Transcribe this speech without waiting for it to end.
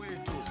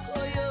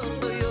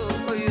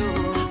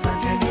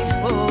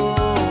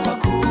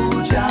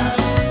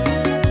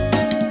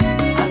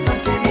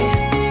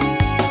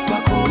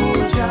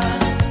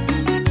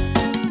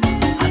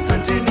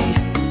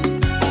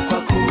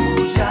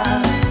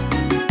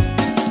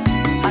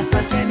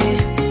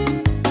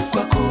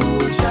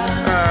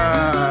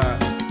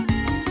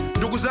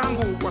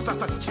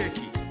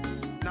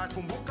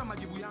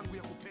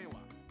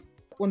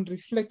On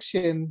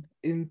reflection,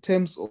 in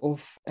terms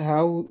of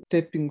how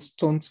stepping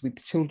stones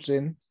with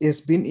children has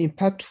been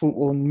impactful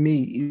on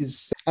me,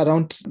 is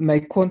around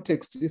my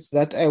context is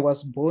that I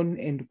was born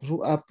and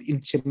grew up in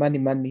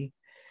Chimanimani.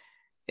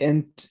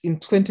 And in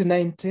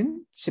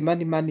 2019,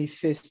 Chimanimani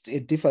faced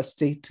a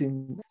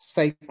devastating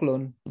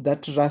cyclone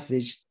that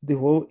ravaged the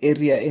whole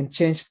area and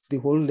changed the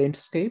whole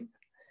landscape.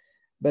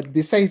 But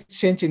besides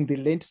changing the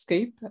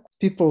landscape,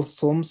 people's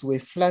homes were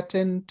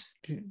flattened,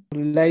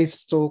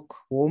 livestock,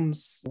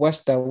 homes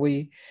washed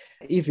away,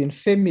 even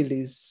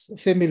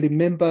family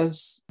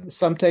members.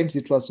 Sometimes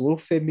it was whole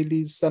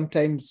families,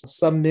 sometimes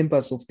some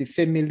members of the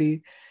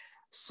family,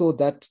 so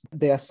that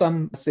there are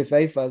some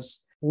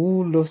survivors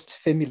who lost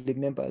family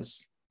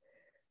members.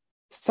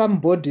 Some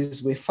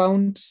bodies were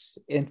found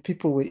and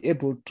people were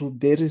able to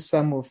bury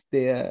some of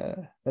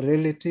their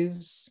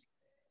relatives,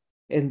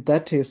 and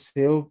that has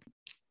helped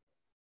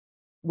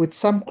with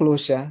some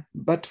closure.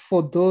 But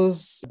for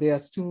those, there are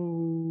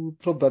still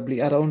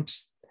probably around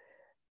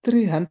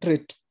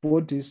 300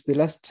 bodies. The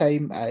last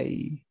time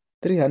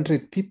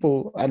 300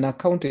 people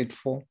unaccounted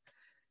for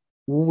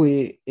who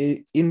were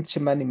in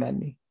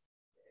Chimanimani,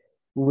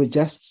 who were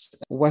just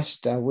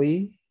washed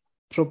away,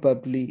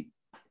 probably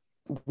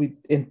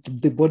and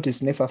the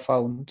bodies never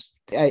found.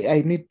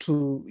 I need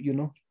to,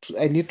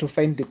 I need to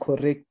find the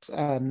correct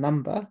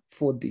number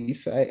for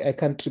I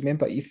can't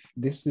remember if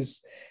this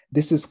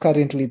is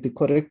currently the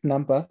correct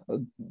number,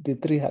 the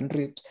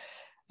 300,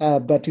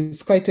 but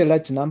it's quite a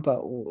large number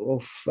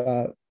of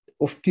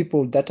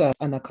people that are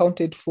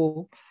unaccounted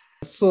for.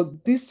 So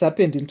this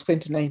happened in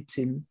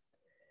 2019,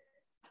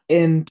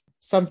 and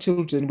some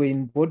children were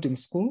in boarding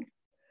school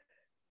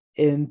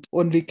and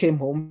only came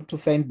home to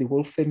find the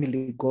whole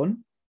family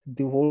gone.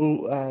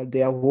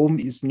 Their home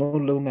is no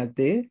longer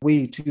there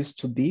where it used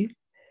to be.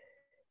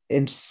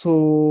 And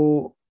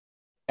so,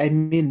 I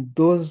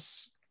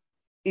was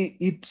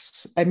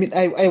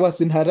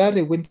in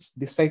Harare when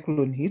the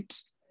cyclone hit,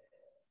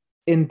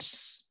 and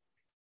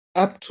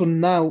up to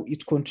now,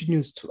 it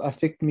continues to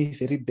affect me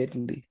very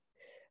badly.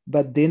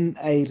 But then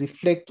I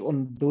reflect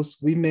on those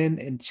women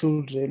and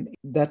children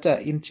that are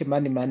in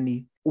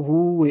Chimanimani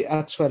who were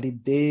actually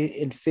there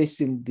and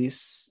facing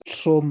this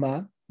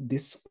trauma,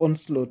 this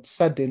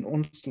sudden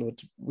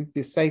onslaught with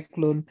the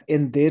cyclone,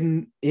 and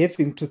then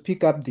having to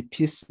pick up the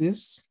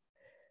pieces.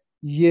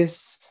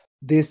 Yes,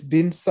 there's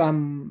been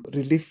some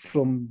relief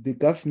from the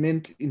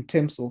government in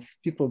terms of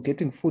people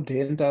getting food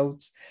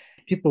handouts,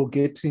 people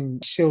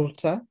getting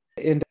shelter.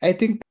 And I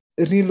think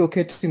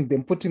relocating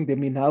them, putting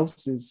them in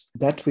houses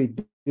that were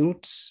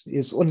built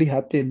has only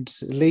happened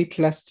late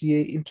last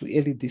year into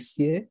early this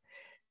year.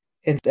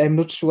 And I'm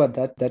not sure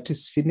that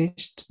is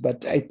finished,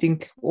 but I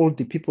think all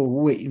the people who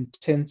were in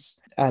tents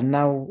are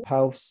now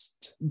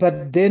housed.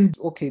 But then,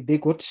 they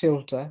got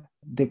shelter,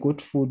 they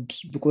got food,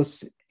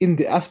 because in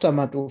the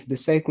aftermath of the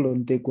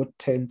cyclone, they got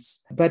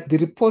tents. But the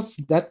reports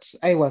that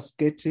I was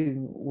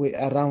getting were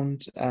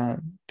around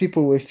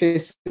people were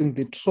facing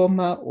the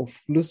trauma of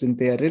losing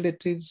their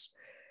relatives,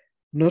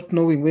 not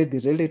knowing where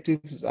the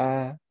relatives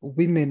are.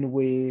 Women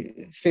were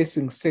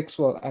facing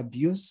sexual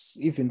abuse,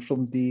 even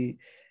from the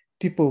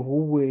people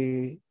who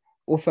were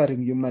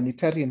offering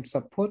humanitarian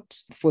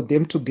support. For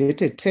them to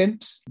get a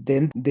tent,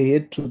 then they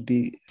had to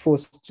be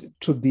forced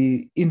to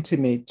be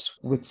intimate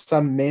with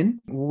some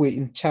men who were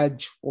in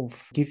charge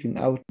of giving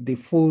out the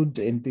food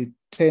and the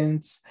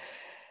tents.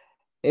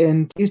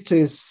 And it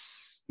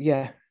is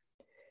in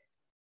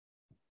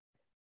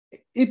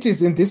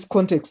this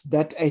context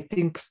that I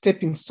think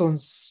stepping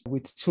stones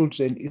with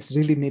children is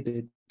really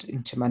needed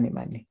in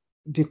Chimanimani,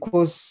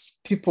 because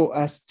people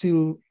are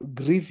still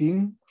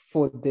grieving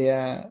for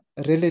their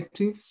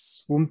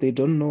relatives whom they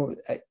don't know,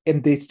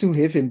 and they still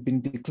haven't been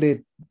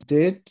declared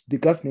dead. The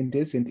government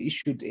hasn't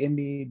issued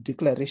any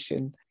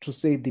declaration to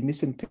say the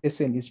missing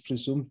person is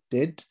presumed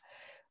dead,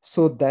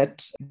 so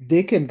that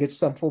they can get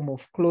some form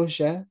of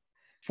closure.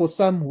 For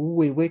some who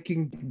were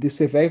working, the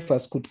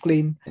survivors could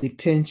claim the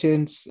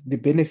pensions, the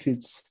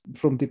benefits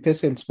from the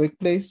person's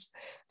workplace.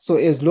 So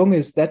as long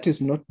as that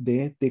is not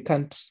there, they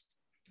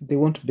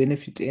won't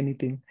benefit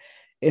anything.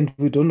 And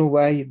we don't know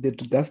why the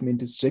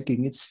government is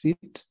dragging its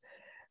feet.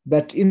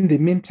 But in the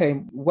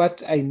meantime,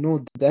 what I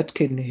know that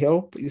can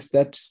help is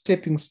that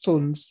Stepping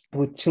Stones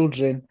with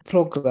Children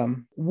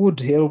program would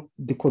help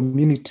the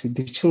community,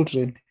 the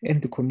children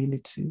and the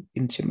community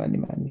in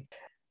Chimanimani.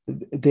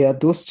 There are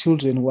those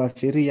children who are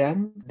very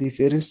young, the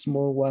very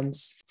small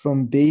ones,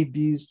 from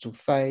babies to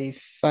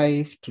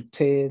 5 to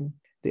 10,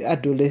 the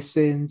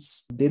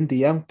adolescents, then the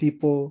young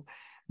people.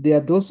 There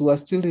are those who are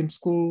still in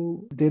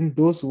school, then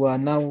those who are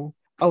now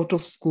out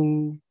of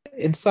school,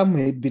 and some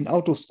had been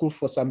out of school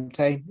for some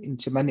time in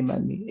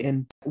Chimanimani.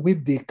 And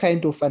with the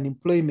kind of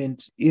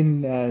unemployment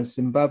in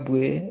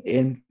Zimbabwe,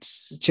 and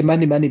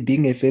Chimanimani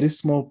being a very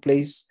small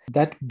place,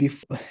 that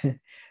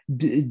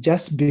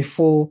just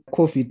before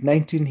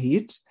COVID-19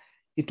 hit,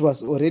 it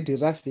was already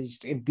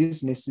ravaged and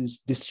businesses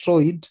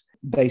destroyed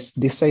by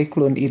the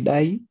cyclone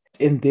Idai.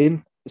 And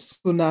then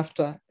soon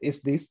after,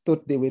 as they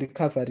thought they were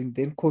recovering,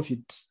 then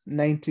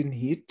COVID-19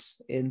 hit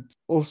and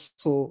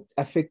also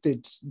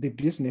affected the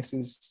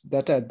businesses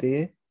that are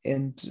there.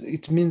 And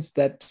it means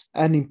that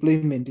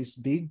unemployment is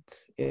big,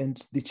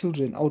 and the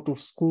children out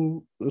of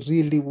school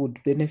really would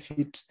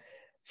benefit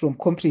from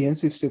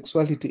comprehensive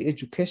sexuality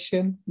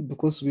education,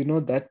 because we know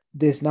that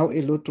there's now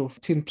a lot of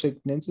teen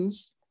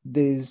pregnancies.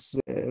 There's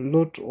a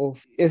lot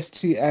of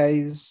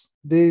STIs.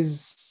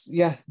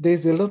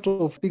 There's a lot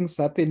of things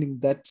happening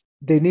that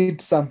they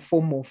need some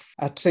form of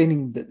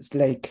training that's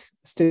like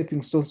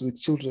stepping stones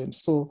with children.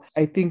 So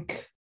I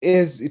think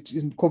as it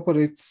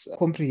incorporates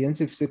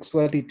comprehensive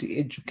sexuality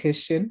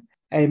education,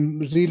 I'm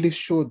really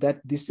sure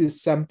that this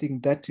is something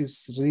that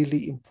is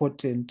really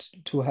important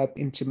to have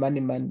in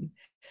Chimanimani.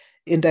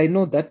 And I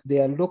know that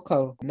there are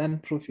local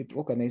non-profit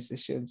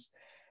organizations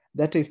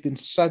that have been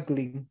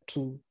struggling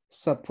to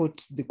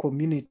support the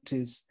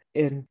communities.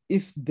 And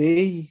if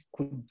they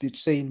could be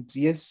trained,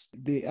 yes,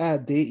 they are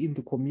there in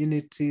the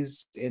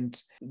communities, and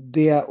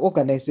there are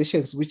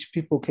organizations which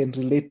people can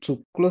relate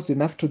to, close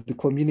enough to the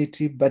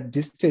community, but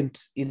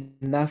distant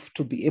enough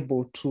to be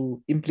able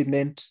to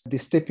implement the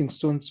stepping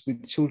stones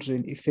with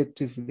children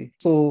effectively.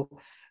 So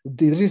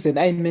the reason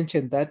I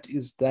mentioned that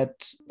is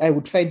that I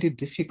would find it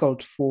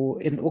difficult for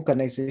an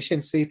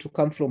organization, say, to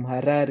come from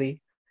Harare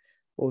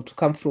or to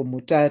come from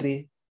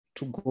Mutare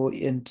to go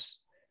and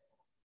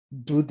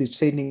do the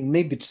training,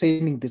 maybe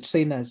training the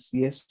trainers,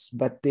 yes,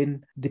 but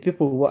then the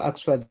people who are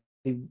actually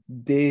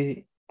there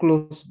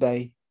close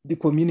by the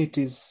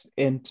communities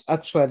and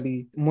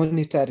actually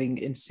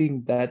monitoring and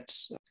seeing that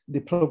the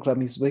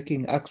program is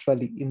working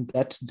actually in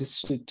that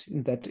district,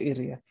 in that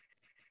area.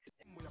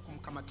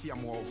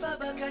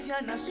 Baba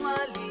kajana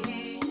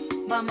swali,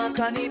 mama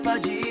kanipa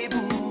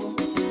jibu,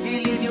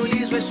 ili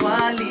niulizwe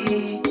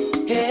swali,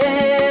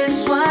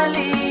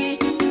 swali.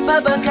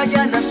 Baba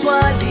kajana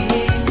swali,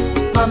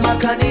 mama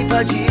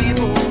kanipa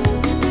jibu,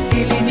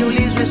 ili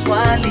niulizwe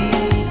swali,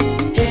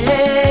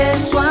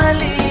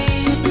 swali.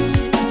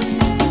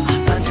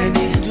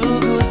 Asanteni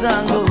ndugu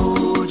zangu,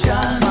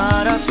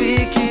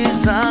 marafiki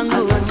zangu,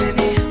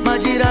 asanteni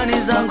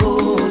majirani zangu.